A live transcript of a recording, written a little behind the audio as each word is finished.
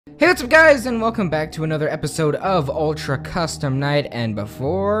Hey, what's up guys, and welcome back to another episode of Ultra Custom Night. And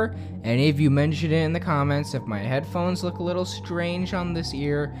before any of you mentioned it in the comments, if my headphones look a little strange on this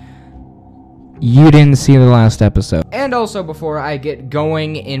ear, you didn't see the last episode. And also, before I get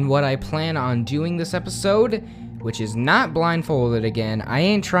going in what I plan on doing this episode, which is not blindfolded again, I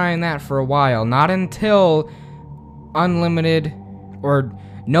ain't trying that for a while, not until unlimited or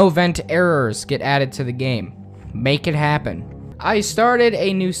no vent errors get added to the game. Make it happen. I started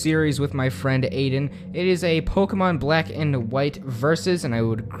a new series with my friend Aiden. It is a Pokemon Black and White Versus, and I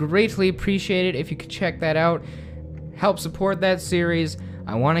would greatly appreciate it if you could check that out. Help support that series.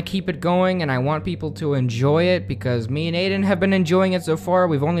 I want to keep it going, and I want people to enjoy it because me and Aiden have been enjoying it so far.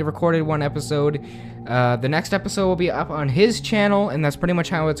 We've only recorded one episode. The next episode will be up on his channel, and that's pretty much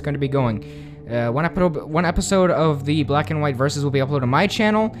how it's going to be going. One episode of the Black and White Versus will be uploaded on my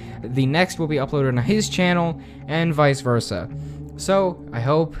channel. The next will be uploaded on his channel, and vice versa. So, I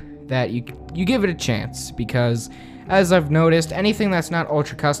hope that you give it a chance, because, as I've noticed, anything that's not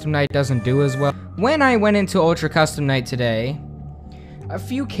Ultra Custom Night doesn't do as well. When I went into Ultra Custom Night today, a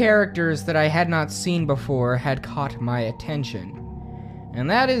few characters that I had not seen before had caught my attention. And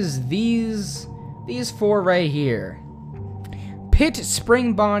that is these four right here. Pit,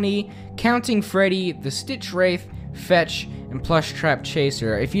 Spring Bonnie, Counting Freddy, the Stitch Wraith, Fetch, and Plush Trap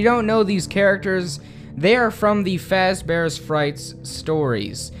Chaser. If you don't know these characters, they are from the FAZBEAR Frights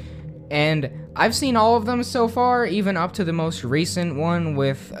stories, and I've seen all of them so far, even up to the most recent one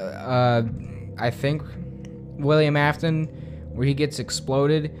with, I think, William Afton, where he gets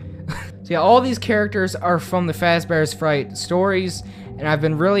exploded. So yeah, all these characters are from the FAZBEAR Frights stories, and I've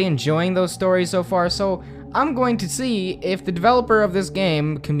been really enjoying those stories so far, so I'm going to see if the developer of this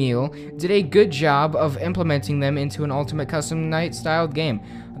game, Camille, did a good job of implementing them into an Ultimate Custom Night styled game.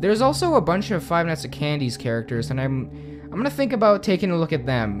 There's also a bunch of Five Nights at Candy's characters, and I'm gonna think about taking a look at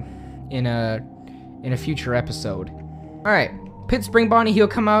them in a future episode. Alright, Pit Spring Bonnie, he'll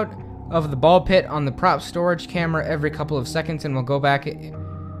come out of the ball pit on the prop storage camera every couple of seconds, and we'll go back.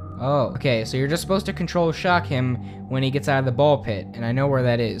 Oh, okay, so you're just supposed to control shock him when he gets out of the ball pit, and I know where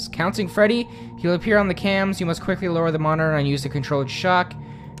that is. Counting Freddy, he'll appear on the cams. You must quickly lower the monitor and use the controlled shock,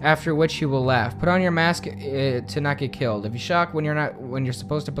 after which he will laugh. Put on your mask to not get killed. If you shock when you're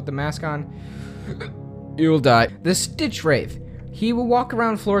supposed to put the mask on, you'll die. The Stitch Wraith, he will walk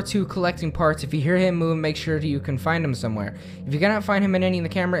around floor 2 collecting parts. If you hear him move, make sure you can find him somewhere. If you cannot find him in any of the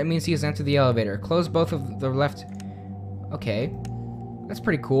camera, it means he has entered the elevator. Close both of the left. Okay. That's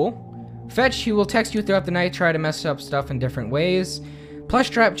pretty cool. Fetch, he will text you throughout the night, try to mess up stuff in different ways. Plush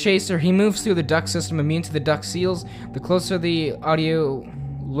Trap Chaser, he moves through the duct system, immune to the duct seals. The closer the audio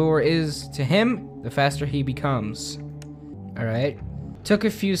lure is to him, the faster he becomes. Alright. Took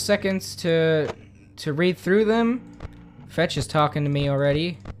a few seconds to read through them. Fetch is talking to me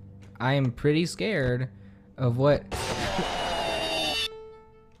already. I am pretty scared of what...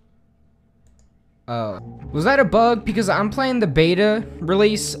 Oh. Was that a bug? Because I'm playing the beta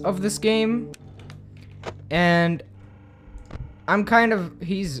release of this game, and I'm kind of...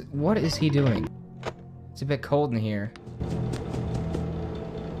 What is he doing? It's a bit cold in here.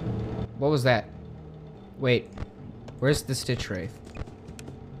 What was that? Wait. Where's the Stitch Wraith?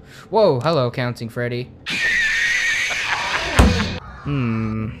 Whoa, hello, Counting Freddy.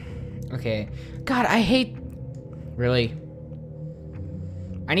 Okay. God, I hate... Really?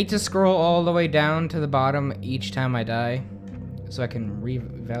 I need to scroll all the way down to the bottom each time I die, so I can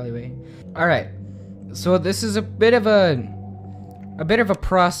reevaluate. Alright. So this is a bit of a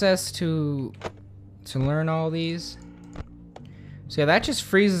process to learn all these. So yeah, that just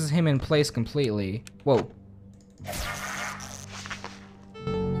freezes him in place completely. Whoa.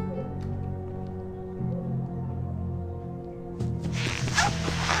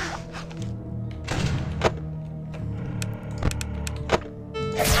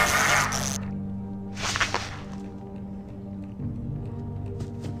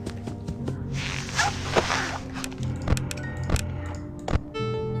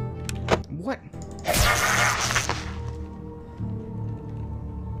 What?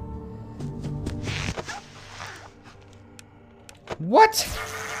 What?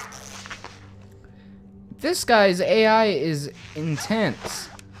 This guy's AI is intense.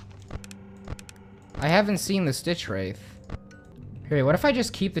 I haven't seen the Stitch Wraith. Here, what if I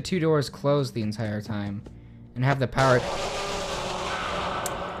just keep the 2 doors closed the entire time and have the power...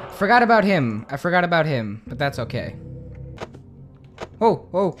 Forgot about him. I forgot about him, but that's okay. Whoa,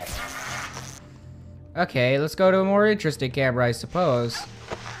 whoa. Okay, let's go to a more interesting camera, I suppose.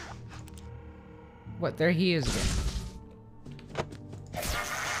 What? There he is again.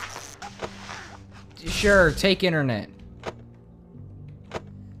 Sure, take internet.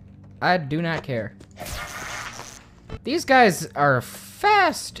 I do not care. These guys are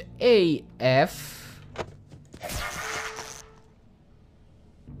fast AF.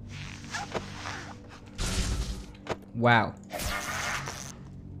 Wow.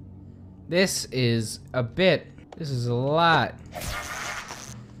 This is a lot.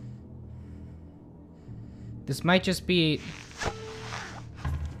 This might just be...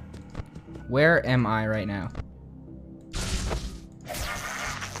 Where am I right now?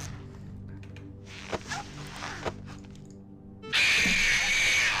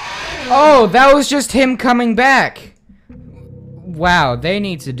 Oh, that was just him coming back. Wow, they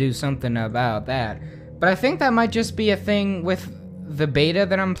need to do something about that. But I think that might just be a thing with the beta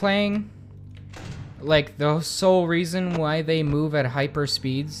that I'm playing. Like, the sole reason why they move at hyper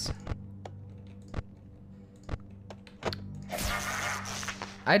speeds.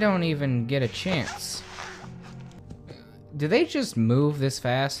 I don't even get a chance. Do they just move this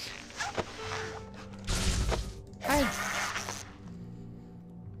fast?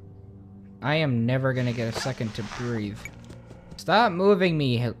 I am never gonna get a second to breathe. Stop moving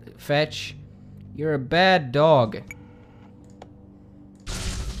me, Fetch. You're a bad dog.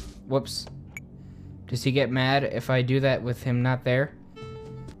 Whoops. Does he get mad if I do that with him not there?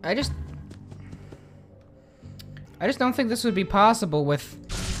 I just don't think this would be possible with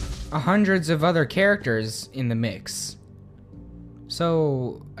hundreds of other characters in the mix.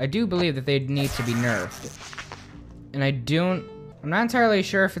 So, I do believe that they'd need to be nerfed. And I'm not entirely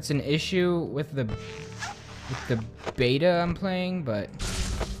sure if it's an issue with the beta I'm playing, but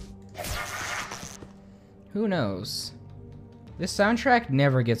who knows? This soundtrack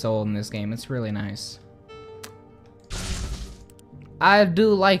never gets old in this game. It's really nice. I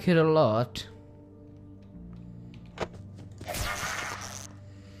do like it a lot.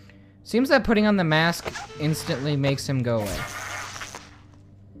 Seems that putting on the mask instantly makes him go away.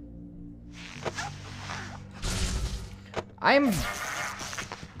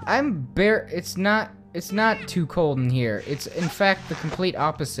 It's not too cold in here. It's in fact the complete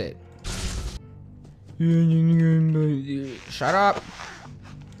opposite. Shut up.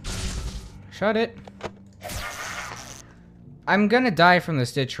 Shut it. I'm gonna die from the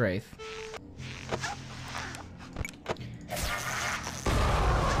Stitch Wraith.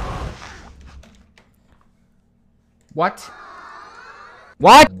 What?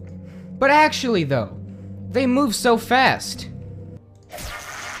 What? But actually though, they move so fast.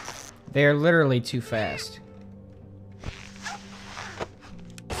 They're literally too fast.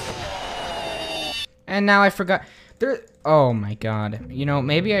 And now I forgot. Oh my god. You know,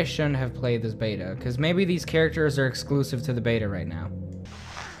 maybe I shouldn't have played this beta, because maybe these characters are exclusive to the beta right now.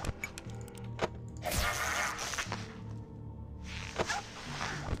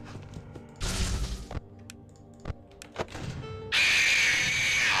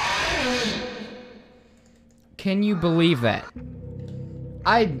 Can you believe that?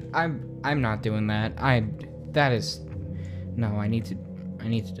 I'm not doing that. That is... No, I need to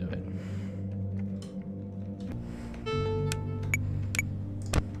do it.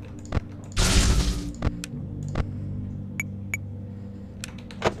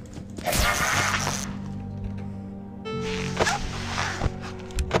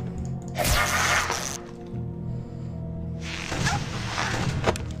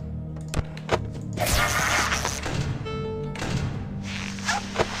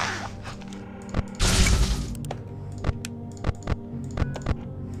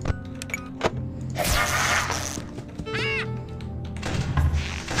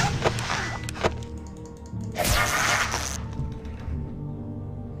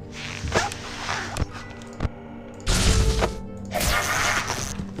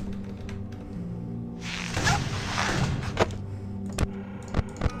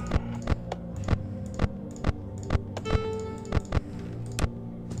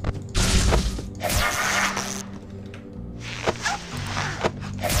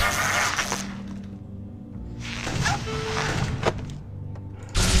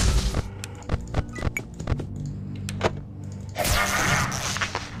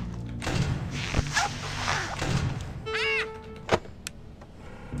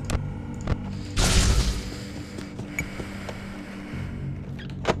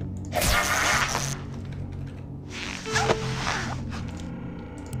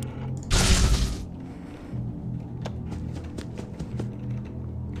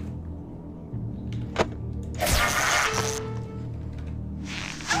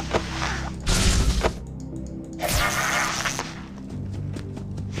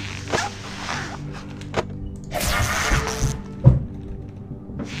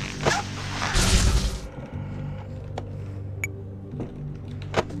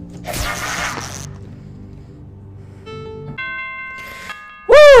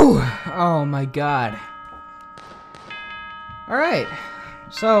 Oh my god. Alright.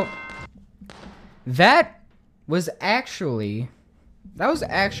 So, that was actually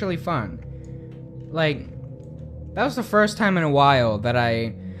fun. Like, that was the first time in a while that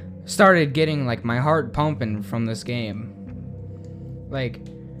I started getting, like, my heart pumping from this game. Like,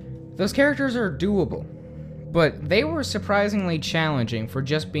 those characters are doable, but they were surprisingly challenging for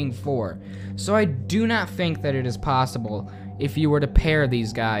just being 4. So I do not think that it is possible if you were to pair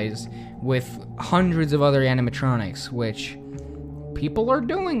these guys with hundreds of other animatronics, which people are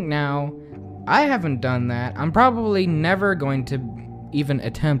doing now. I haven't done that. I'm probably never going to even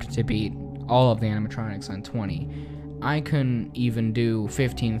attempt to beat all of the animatronics on 20. I couldn't even do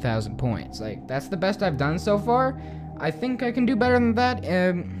 15,000 points. Like, that's the best I've done so far. I think I can do better than that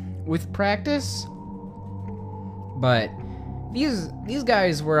with practice. But these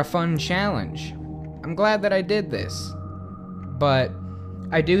guys were a fun challenge. I'm glad that I did this. But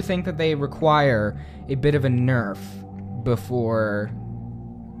I do think that they require a bit of a nerf before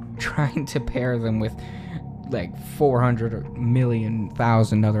trying to pair them with like 400 million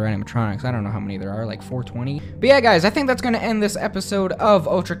thousand other animatronics. I don't know how many there are, like 420. But yeah, guys, I think that's going to end this episode of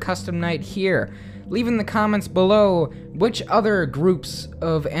Ultra Custom Night here. Leave in the comments below which other groups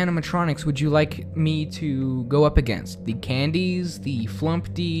of animatronics would you like me to go up against. The Candies, the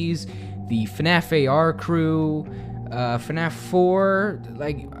Flumpties, the FNAF AR crew, FNAF 4,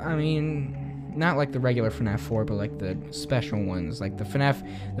 like, I mean, not like the regular FNAF 4, but like the special ones, like the FNAF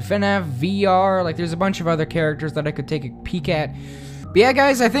VR, like there's a bunch of other characters that I could take a peek at. But yeah,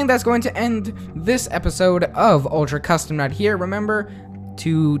 guys, I think that's going to end this episode of Ultra Custom Night here. Remember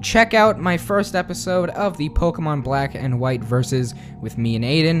to check out my first episode of the Pokemon Black and White Versus with me and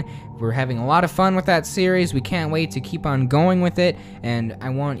Aiden. We're having a lot of fun with that series. We can't wait to keep on going with it, and I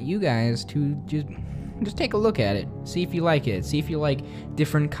want you guys to just take a look at it. See if you like it. See if you like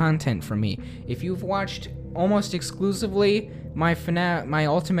different content from me. If you've watched almost exclusively my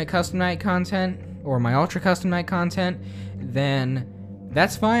Ultimate Custom Night content, or my Ultra Custom Night content, then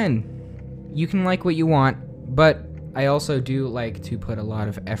that's fine. You can like what you want, but I also do like to put a lot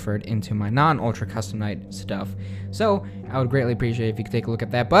of effort into my non-Ultra Custom Night stuff. So, I would greatly appreciate if you could take a look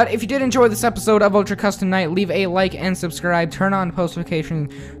at that. But if you did enjoy this episode of Ultra Custom Night, leave a like and subscribe. Turn on post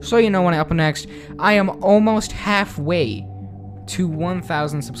notifications so you know when I upload next. I am almost halfway to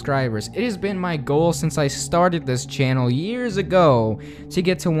 1,000 subscribers. It has been my goal since I started this channel years ago to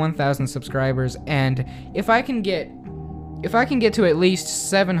get to 1,000 subscribers. And if I can get to at least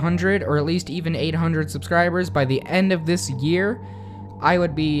 700 or at least even 800 subscribers by the end of this year, I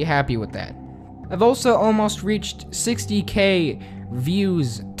would be happy with that. I've also almost reached 60k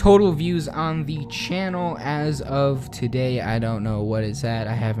views, total views on the channel as of today. I don't know what it's at,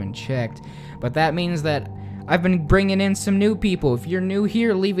 I haven't checked, but that means that I've been bringing in some new people. If you're new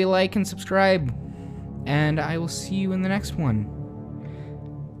here, leave a like and subscribe, and I will see you in the next one.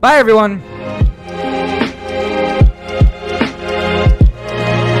 Bye, everyone!